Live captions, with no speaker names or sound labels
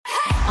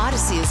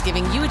Odyssey is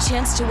giving you a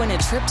chance to win a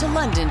trip to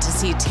London to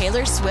see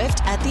Taylor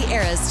Swift at the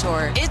Eras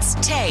Tour. It's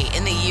Tay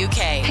in the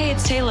UK. Hey,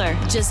 it's Taylor.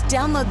 Just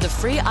download the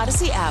free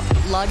Odyssey app,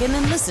 log in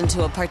and listen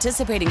to a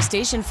participating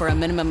station for a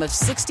minimum of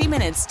 60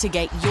 minutes to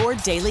get your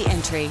daily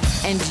entry.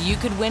 And you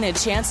could win a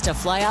chance to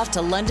fly off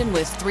to London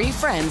with 3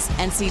 friends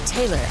and see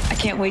Taylor. I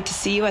can't wait to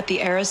see you at the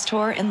Eras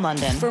Tour in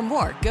London. For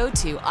more, go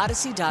to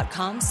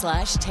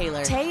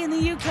odyssey.com/Taylor. Tay in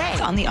the UK.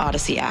 It's on the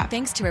Odyssey app.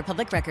 Thanks to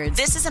Republic Records.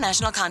 This is a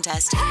national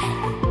contest.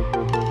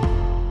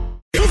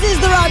 This is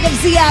The Rock of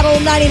Seattle,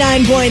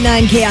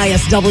 99.9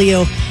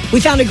 KISW. We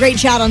found a great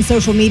chat on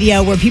social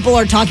media where people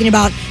are talking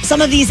about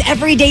some of these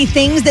everyday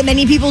things that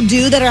many people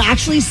do that are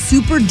actually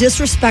super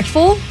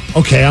disrespectful.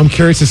 Okay, I'm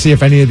curious to see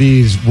if any of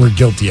these we're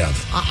guilty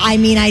of. I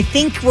mean, I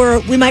think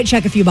we might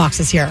check a few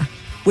boxes here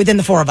within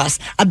the 4 of us.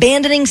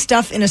 Abandoning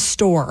stuff in a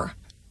store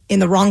in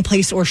the wrong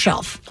place or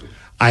shelf.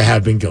 I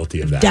have been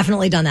guilty of that.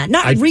 Definitely done that.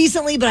 Not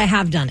recently, but I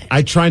have done it.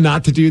 I try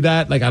not to do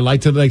that. Like, I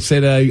like to say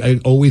that I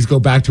always go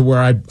back to where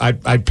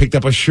I picked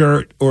up a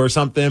shirt or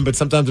something, but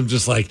sometimes I'm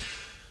just like,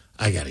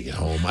 I got to get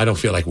home. I don't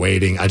feel like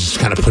waiting. I just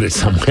kind of put it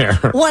somewhere.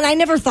 Well, and I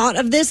never thought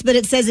of this, but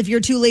it says if you're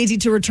too lazy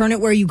to return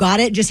it where you got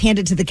it, just hand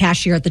it to the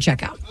cashier at the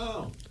checkout.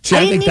 Oh. See,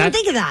 I didn't even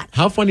think of that.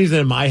 How funny is it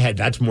in my head?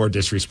 That's more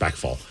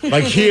disrespectful.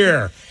 Like,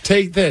 here,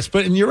 take this.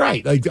 And you're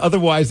right. Like,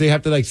 otherwise, they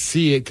have to, like,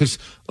 see it. Because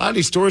a lot of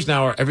these stores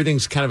now,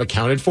 everything's kind of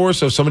accounted for.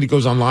 So if somebody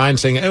goes online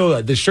saying,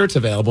 oh, this shirt's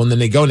available. And then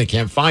they go and they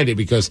can't find it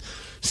because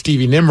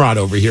Stevie Nimrod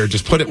over here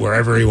just put it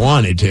wherever he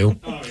wanted to.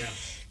 Oh, yeah.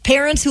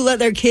 Parents who let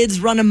their kids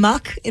run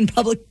amok in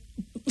public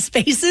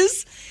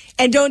spaces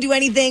and don't do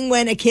anything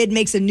when a kid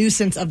makes a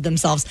nuisance of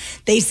themselves.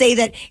 They say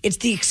that it's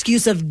the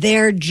excuse of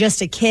they're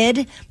just a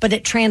kid, but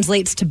it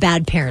translates to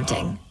bad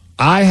parenting.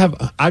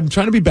 I'm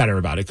trying to be better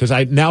about it because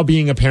now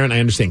being a parent, I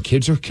understand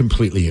kids are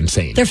completely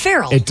insane. They're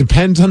feral. It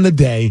depends on the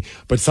day,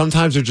 but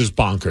sometimes they're just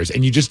bonkers.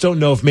 And you just don't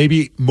know if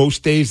maybe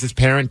most days this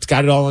parent's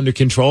got it all under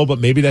control, but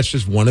maybe that's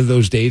just one of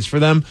those days for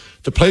them.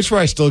 The place where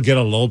I still get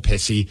a little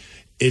pissy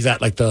is at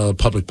like the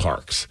public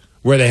parks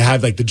where they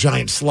have like the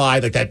giant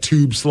slide, like that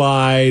tube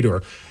slide.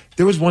 Or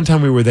there was one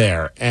time we were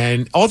there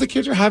and all the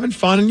kids are having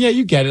fun. And yeah,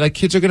 you get it. Like,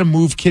 kids are going to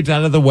move kids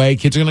out of the way.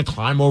 Kids are going to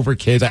climb over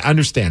kids. I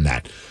understand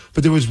that.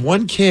 But there was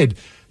one kid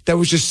that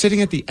was just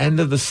sitting at the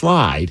end of the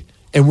slide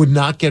and would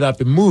not get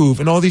up and move.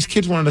 And all these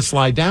kids wanted to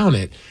slide down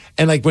it.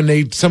 And like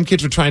when some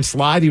kids would try and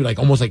slide, he would like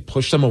almost like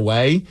push them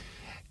away.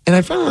 And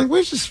I found like,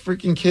 where's this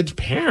freaking kid's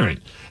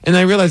parent? And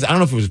I realized, I don't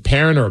know if it was a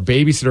parent or a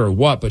babysitter or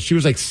what, but she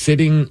was like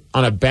sitting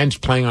on a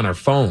bench playing on her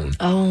phone.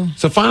 Oh.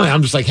 So finally,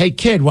 I'm just like, hey,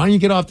 kid, why don't you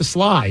get off the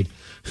slide?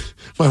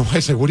 My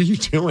wife's like, what are you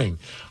doing?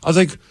 I was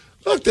like,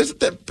 look, there's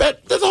a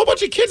whole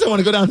bunch of kids that want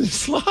to go down this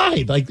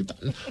slide. Like,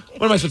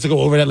 what am I supposed to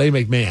go over that lady?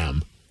 Like,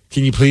 ma'am,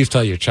 can you please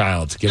tell your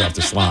child to get off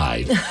the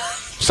slide?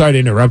 Sorry to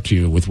interrupt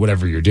you with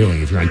whatever you're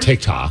doing if you're on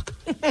TikTok.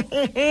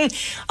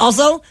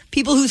 Also,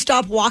 people who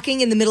stop walking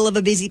in the middle of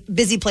a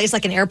busy place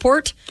like an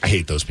airport. I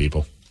hate those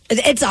people.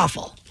 It's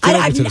awful.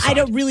 I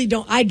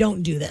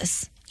don't do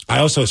this. I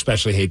also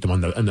especially hate them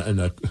on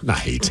the not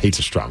hate's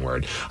a strong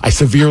word. I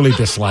severely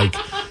dislike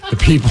the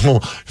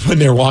people when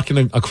they're walking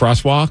a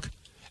crosswalk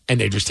and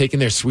they're just taking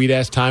their sweet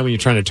ass time when you're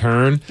trying to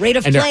turn. Rate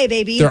of play,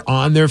 baby. They're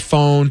on their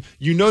phone.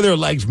 You know their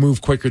legs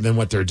move quicker than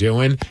what they're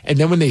doing. And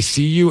then when they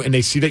see you and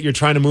they see that you're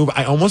trying to move,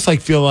 I almost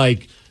like feel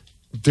like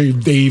they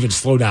even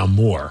slow down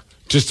more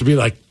just to be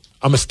like,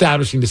 I'm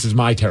establishing this is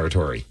my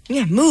territory.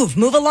 Yeah, move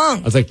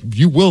along. I was like,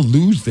 you will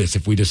lose this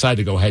if we decide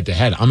to go head to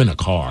head. I'm in a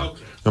car.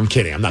 Okay. I'm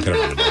kidding. I'm not going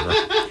to run him over.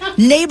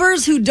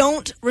 Neighbors who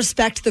don't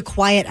respect the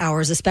quiet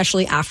hours,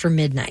 especially after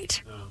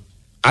midnight.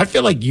 I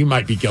feel like you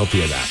might be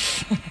guilty of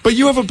that. But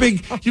you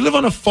live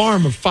on a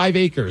farm of 5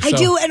 acres. I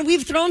do, and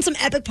we've thrown some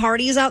epic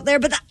parties out there,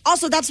 but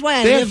also that's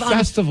why they have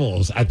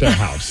festivals at their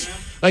house.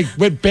 Like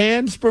with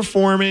bands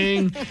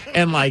performing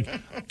and like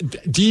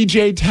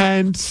DJ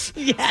tents.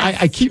 Yes.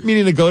 I keep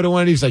meaning to go to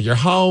one of these, like your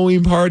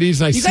Halloween parties.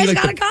 And you guys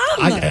gotta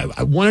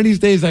come. One of these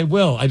days I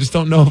will. I just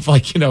don't know if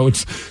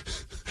it's...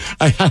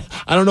 I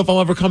don't know if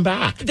I'll ever come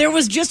back. There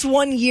was just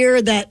one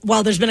year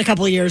there's been a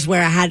couple of years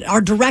where I had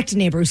our direct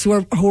neighbors who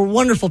are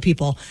wonderful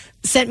people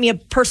sent me a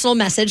personal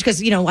message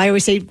because, I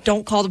always say,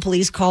 don't call the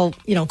police, call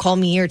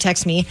me or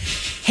text me.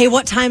 Hey,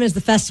 what time is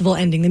the festival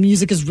ending? The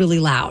music is really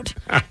loud.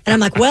 And I'm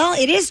like, well,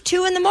 it is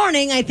 2 a.m.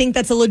 I think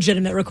that's a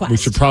legitimate request. We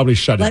should probably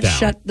shut it down. Let's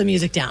shut the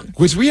music down.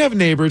 Because we have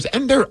neighbors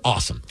and they're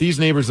awesome. These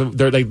neighbors,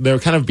 they're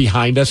kind of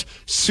behind us.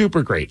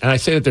 Super great. And I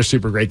say that they're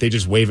super great. They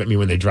just wave at me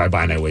when they drive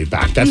by and I wave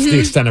back. That's the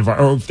extent of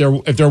or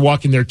if they're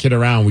walking their kid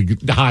around, we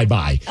hi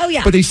bye. Oh,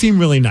 yeah. But they seem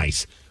really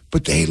nice.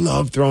 But they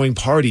love throwing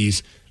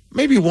parties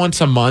maybe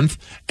once a month,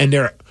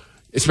 and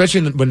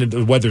especially when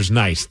the weather's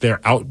nice,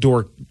 they're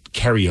outdoor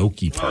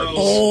karaoke parties.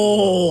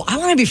 Oh, I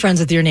want to be friends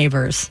with your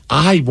neighbors.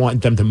 I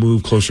want them to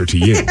move closer to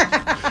you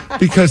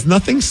because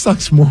nothing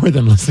sucks more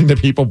than listening to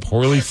people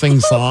poorly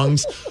sing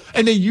songs.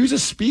 And they use a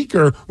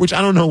speaker, which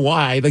I don't know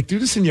why. Like, do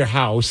this in your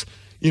house.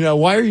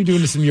 Why are you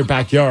doing this in your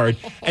backyard?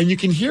 And you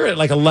can hear it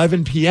like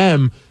 11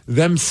 p.m.,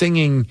 them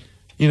singing,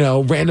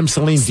 random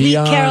Celine Sweet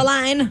Dion.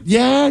 Caroline.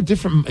 Yeah,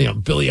 different,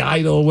 Billy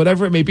Idol,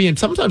 whatever it may be. And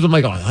sometimes I'm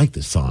like, oh, I like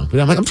this song. But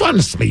I'm like, I'm trying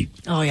to sleep.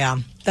 Oh, yeah.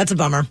 That's a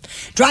bummer.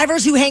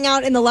 Drivers who hang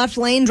out in the left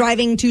lane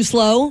driving too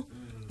slow.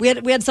 We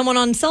had someone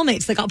on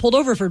Cellmates that got pulled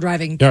over for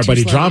driving Yeah, our too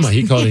buddy slow. Drama,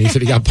 he called it. He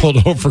said he got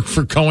pulled over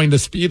for going the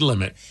speed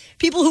limit.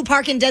 People who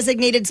park in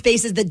designated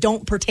spaces that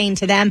don't pertain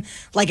to them,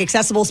 like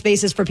accessible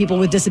spaces for people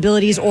with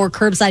disabilities or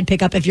curbside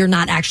pickup if you're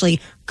not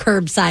actually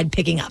curbside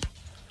picking up.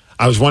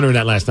 I was wondering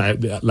that last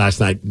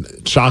night,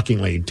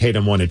 shockingly,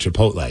 Tatum wanted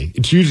Chipotle.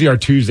 It's usually our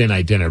Tuesday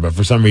night dinner, but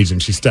for some reason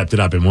she stepped it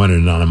up and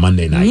wanted it on a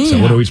Monday night.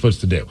 So what are we supposed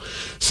to do?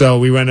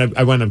 So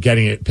I went up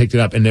getting it, picked it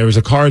up, and there was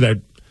a car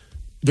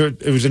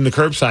it was in the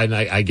curbside, and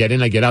I get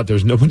in, I get out.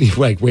 There's nobody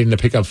waiting to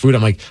pick up food.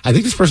 I'm like, I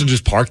think this person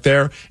just parked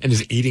there and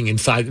is eating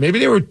inside. Maybe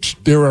they were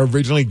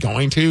originally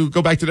going to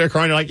go back to their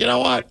car, and they're like, you know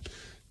what?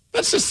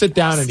 Let's just sit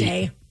down and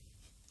eat.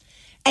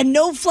 And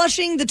no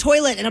flushing the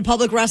toilet in a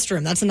public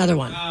restroom. That's another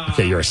one.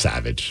 Okay, you're a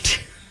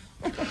savage.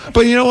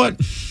 But you know what?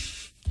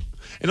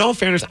 In all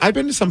fairness, I've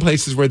been to some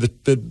places where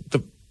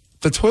the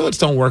toilets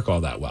don't work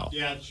all that well.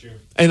 Yeah, that's true.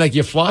 And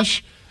you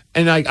flush,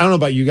 and I don't know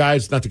about you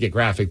guys, not to get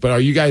graphic, but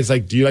are you guys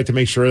do you like to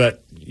make sure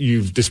that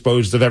you've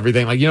disposed of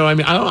everything? What I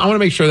mean? I want to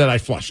make sure that I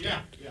flushed it.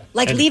 Yeah.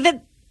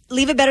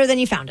 Leave it better than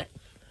you found it.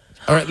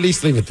 Or at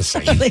least leave it the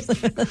same.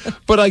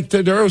 But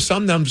there are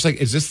some that I'm just like,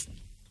 is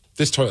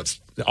this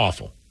toilet's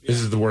awful. This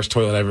is the worst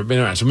toilet I've ever been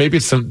around. So maybe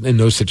it's in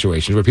those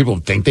situations where people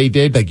think they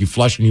did, you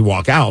flush and you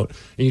walk out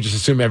and you just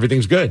assume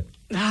everything's good.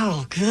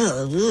 Oh,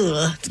 good.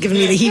 Ugh. It's giving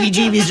me the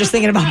heebie-jeebies just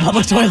thinking about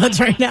public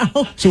toilets right now.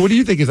 So what do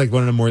you think is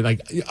one of the more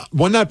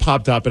one that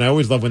popped up, and I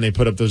always love when they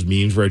put up those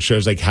memes where it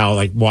shows how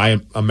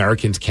why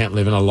Americans can't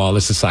live in a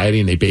lawless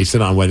society, and they base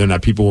it on whether or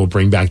not people will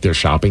bring back their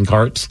shopping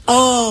carts.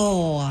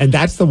 Oh. And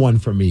that's the one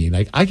for me.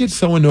 I get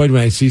so annoyed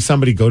when I see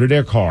somebody go to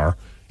their car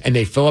and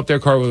they fill up their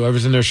car with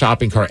whoever's in their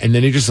shopping cart, and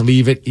then they just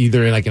leave it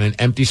either in an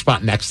empty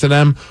spot next to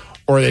them,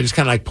 or they just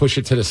kind of push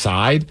it to the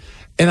side.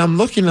 And I'm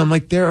looking, and I'm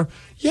like,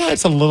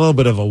 it's a little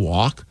bit of a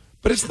walk,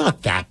 but it's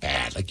not that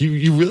bad.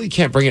 You really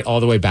can't bring it all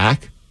the way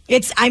back.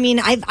 I've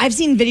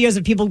seen videos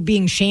of people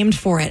being shamed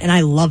for it, and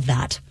I love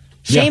that.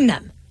 Shame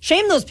them.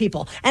 Shame those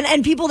people.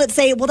 And people that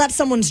say, well, that's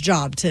someone's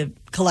job to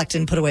collect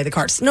and put away the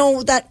carts.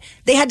 No, that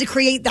they had to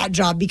create that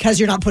job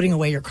because you're not putting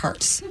away your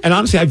carts. And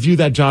honestly, I view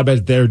that job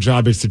as their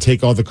job is to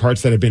take all the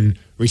carts that have been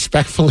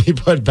respectfully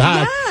put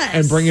back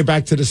and bring it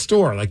back to the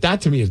store.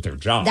 That to me is their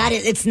job.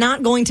 It's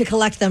not going to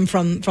collect them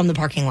from the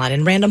parking lot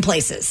in random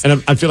places.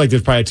 And I feel like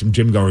there's probably some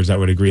gym goers that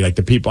would agree.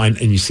 The people, and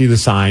you see the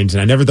signs,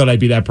 and I never thought I'd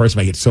be that person.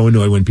 I get so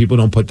annoyed when people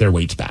don't put their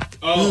weights back.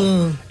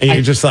 Oh. And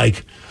you're just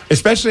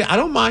especially, I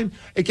don't mind.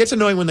 It gets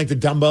annoying when the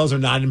dumbbells are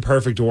not in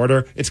perfect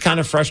order. It's kind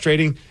of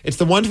frustrating. It's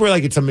the ones where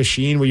it's a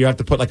machine where you have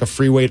to put a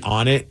free weight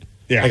on it,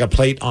 a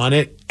plate on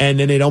it, and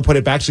then they don't put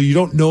it back, so you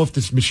don't know if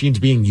this machine's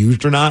being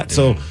used or not.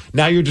 So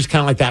now you're just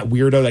kind of that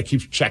weirdo that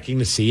keeps checking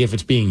to see if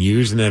it's being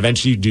used, and then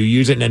eventually you do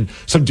use it, and then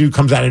some dude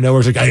comes out of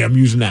nowhere and is like, hey, I'm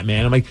using that,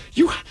 man. I'm like,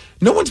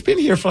 no one's been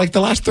here for the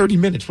last 30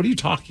 minutes. What are you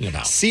talking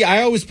about? See,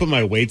 I always put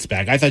my weights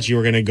back. I thought you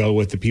were going to go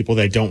with the people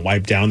that don't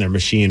wipe down their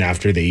machine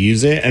after they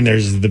use it, and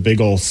there's the big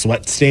old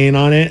sweat stain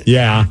on it.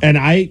 Yeah. And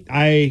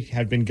I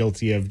have been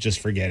guilty of just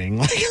forgetting.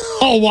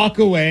 I'll walk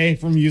away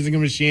from using a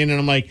machine, and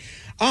I'm like,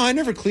 oh, I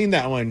never cleaned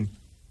that one.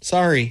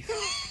 Sorry.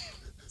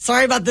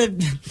 Sorry about the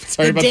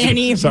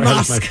Danny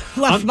Musk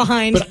left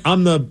behind. But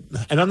I'm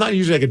not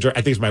usually I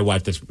think it's my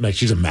wife that's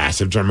she's a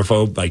massive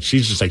germaphobe.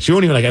 She's just she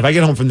won't even if I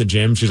get home from the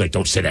gym, she's like,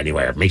 don't sit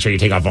anywhere. Make sure you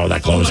take off all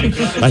that clothing.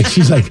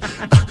 She's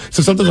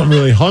so sometimes I'm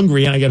really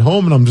hungry and I get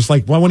home and I'm just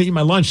well, I want to eat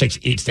my lunch.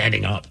 Eat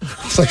standing up.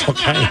 It's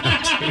okay.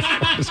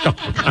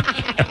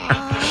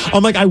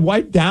 I'm I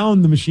wipe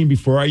down the machine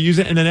before I use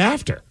it and then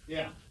after.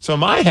 Yeah. So in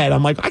my head,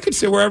 I'm I could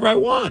sit wherever I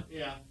want.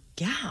 Yeah.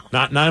 Yeah.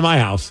 Not in my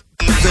house.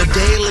 The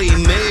Daily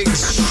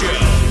Migs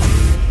Show.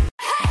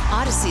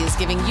 Odyssey is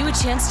giving you a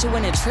chance to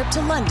win a trip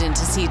to London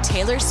to see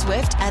Taylor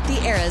Swift at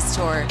the Eras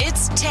Tour.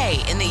 It's Tay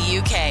in the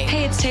UK.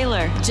 Hey, it's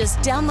Taylor. Just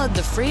download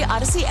the free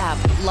Odyssey app,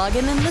 log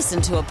in and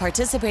listen to a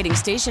participating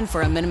station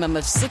for a minimum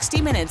of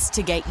 60 minutes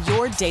to get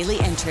your daily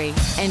entry.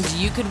 And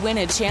you could win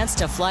a chance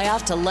to fly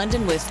off to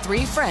London with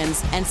 3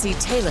 friends and see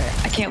Taylor.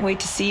 I can't wait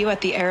to see you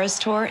at the Eras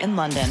Tour in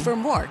London. For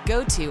more,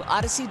 go to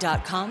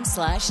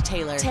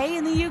odyssey.com/Taylor. Tay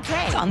in the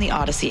UK. It's on the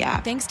Odyssey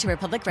app. Thanks to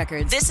Republic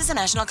Records. This is a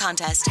national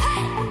contest.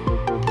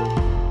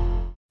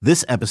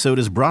 This episode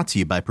is brought to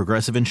you by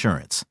Progressive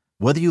Insurance.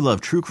 Whether you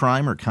love true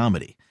crime or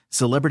comedy,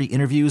 celebrity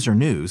interviews or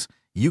news,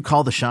 you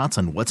call the shots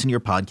on what's in your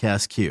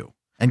podcast queue.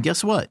 And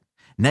guess what?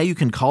 Now you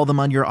can call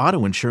them on your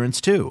auto insurance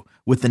too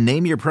with the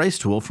Name Your Price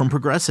tool from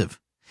Progressive.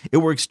 It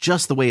works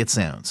just the way it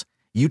sounds.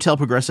 You tell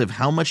Progressive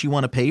how much you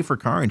want to pay for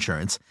car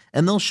insurance,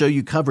 and they'll show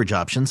you coverage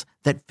options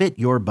that fit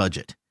your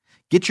budget.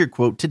 Get your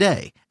quote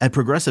today at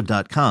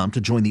Progressive.com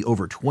to join the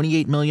over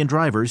 28 million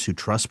drivers who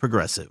trust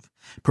Progressive.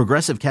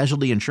 Progressive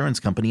Casualty Insurance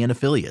Company and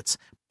Affiliates.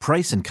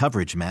 Price and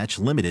coverage match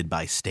limited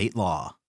by state law.